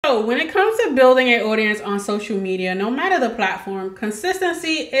So when it comes to building an audience on social media, no matter the platform,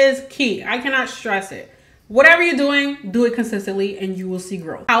 consistency is key. I cannot stress it. Whatever you're doing, do it consistently and you will see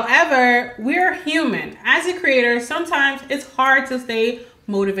growth. However, we're human. As a creator, sometimes it's hard to stay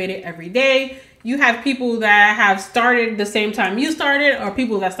motivated every day. You have people that have started the same time you started, or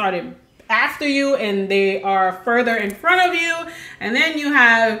people that started after you and they are further in front of you. And then you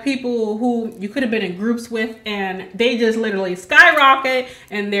have people who you could have been in groups with and they just literally skyrocket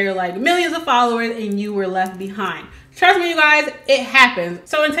and they're like millions of followers and you were left behind. Trust me, you guys, it happens.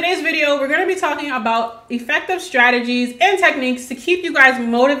 So in today's video, we're going to be talking about effective strategies and techniques to keep you guys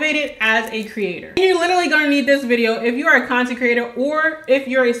motivated as a creator. And you're literally going to need this video if you are a content creator or if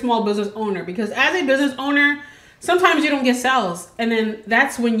you're a small business owner, because as a business owner, sometimes you don't get sales, and then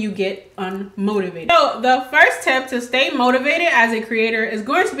that's when you get unmotivated. So the first tip to stay motivated as a creator is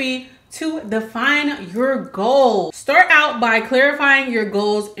going to be to define your goal. Start out by clarifying your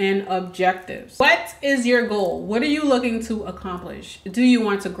goals and objectives. What is your goal? What are you looking to accomplish? Do you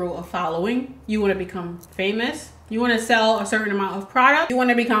want to grow a following? You want to become famous? You want to sell a certain amount of product? You want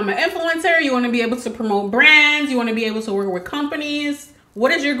to become an influencer? You want to be able to promote brands? You want to be able to work with companies?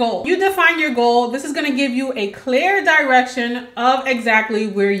 What is your goal? You define your goal. This is going to give you a clear direction of exactly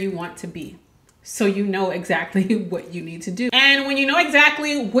where you want to be. So you know exactly what you need to do. And when you know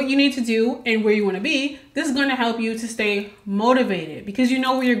exactly what you need to do and where you want to be, this is going to help you to stay motivated because you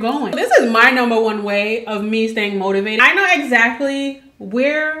know where you're going. This is my #1 way of me staying motivated. I know exactly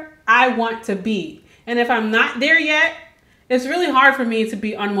where I want to be. And if I'm not there yet, it's really hard for me to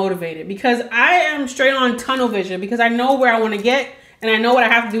be unmotivated because I am straight on tunnel vision because I know where I want to get and I know what I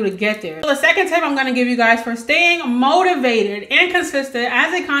have to do to get there. So the second tip I'm gonna give you guys for staying motivated and consistent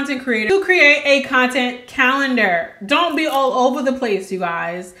as a content creator, to create a content calendar. Don't be all over the place, you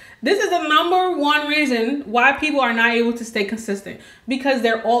guys. This is the #1 reason why people are not able to stay consistent, because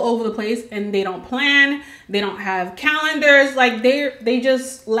they're all over the place and they don't plan, they don't have calendars, like they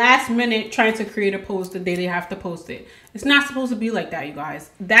just last minute trying to create a post the day they have to post it. It's not supposed to be like that, you guys.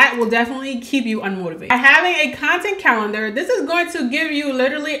 That will definitely keep you unmotivated. By having a content calendar, this is going to give you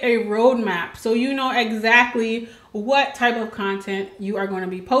literally a roadmap so you know exactly what type of content you are going to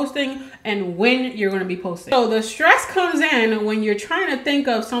be posting and when you're going to be posting. So the stress comes in when you're trying to think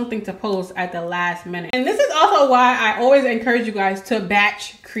of something to post at the last minute. And this is also why I always encourage you guys to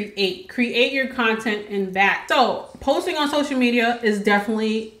batch create. Create your content in batch. So posting on social media is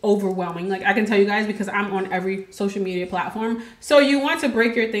definitely overwhelming. Like I can tell you guys because I'm on every social media platform. So you want to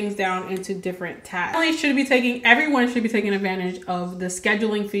break your things down into different tasks. Everyone should be taking advantage of the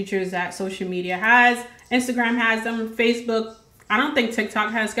scheduling features that social media has. Instagram has them, Facebook. I don't think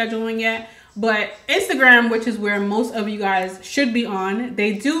TikTok has scheduling yet, but Instagram, which is where most of you guys should be on,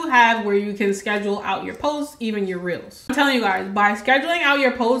 they do have where you can schedule out your posts, even your reels. I'm telling you guys, by scheduling out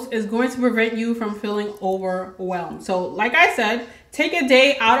your posts is going to prevent you from feeling overwhelmed. So like I said, take a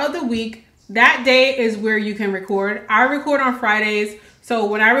day out of the week. That day is where you can record. I record on Fridays. So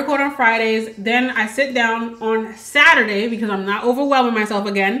when I record on Fridays, then I sit down on Saturday because I'm not overwhelming myself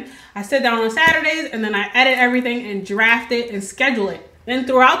again. I sit down on Saturdays and then I edit everything and draft it and schedule it. Then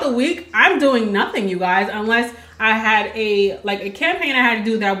throughout the week, I'm doing nothing, you guys, unless I had a campaign I had to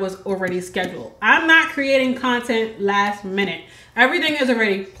do that was already scheduled. I'm not creating content last minute. Everything is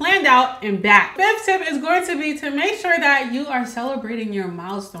already planned out and back. Fifth tip is going to be to make sure that you are celebrating your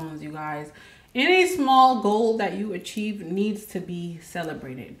milestones, you guys. Any small goal that you achieve needs to be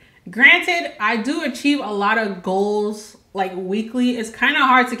celebrated. Granted, I do achieve a lot of goals like weekly. It's kind of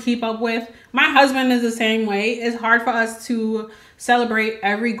hard to keep up with. My husband is the same way. It's hard for us to celebrate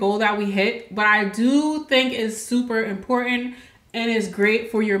every goal that we hit, but I do think it's super important and it's great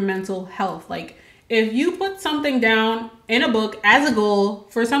for your mental health. Like if you put something down in a book as a goal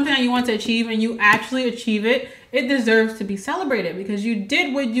for something that you want to achieve and you actually achieve it, it deserves to be celebrated because you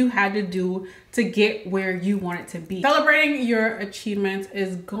did what you had to do to get where you want it to be. Celebrating your achievements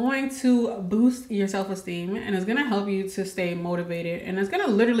is going to boost your self-esteem and it's going to help you to stay motivated, and it's going to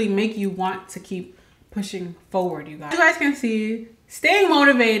literally make you want to keep pushing forward, you guys. You guys can see staying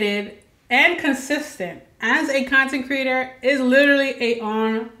motivated and consistent as a content creator is literally an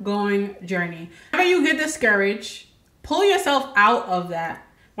ongoing journey. Whenever you get discouraged, pull yourself out of that.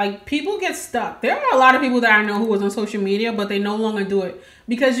 Like people get stuck. There are a lot of people that I know who was on social media, but they no longer do it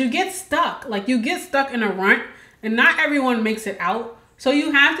because you get stuck. Like you get stuck in a rut and not everyone makes it out. So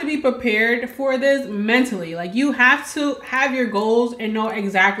you have to be prepared for this mentally. Like you have to have your goals and know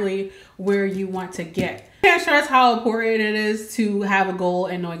exactly where you want to get. I can't stress how important it is to have a goal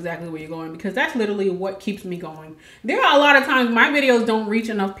and know exactly where you're going because that's literally what keeps me going. There are a lot of times my videos don't reach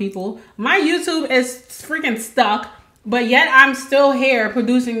enough people. My YouTube is freaking stuck. But yet I'm still here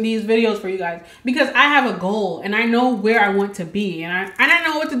producing these videos for you guys because I have a goal and I know where I want to be, and I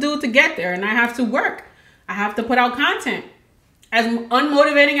know what to do to get there, and I have to work. I have to put out content. As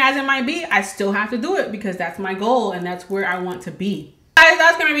unmotivating as it might be, I still have to do it because that's my goal and that's where I want to be. Guys,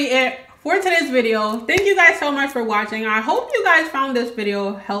 that's going to be it for today's video. Thank you guys so much for watching. I hope you guys found this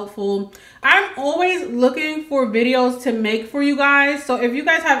video helpful. I'm always looking for videos to make for you guys. So if you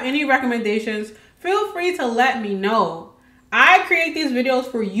guys have any recommendations, feel free to let me know. I create these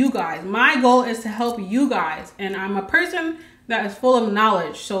videos for you guys. My goal is to help you guys, and I'm a person that is full of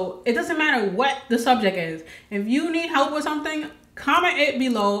knowledge. So it doesn't matter what the subject is. If you need help with something, comment it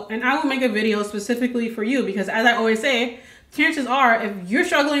below and I will make a video specifically for you, because as I always say, chances are if you're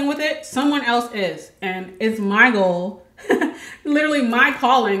struggling with it, someone else is, and it's my goal, literally my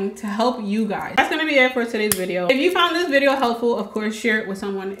calling, to help you guys. That's gonna be it for today's video. If you found this video helpful, of course share it with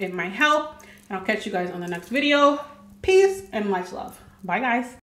someone it might help. I'll catch you guys on the next video. Peace and much love. Bye guys.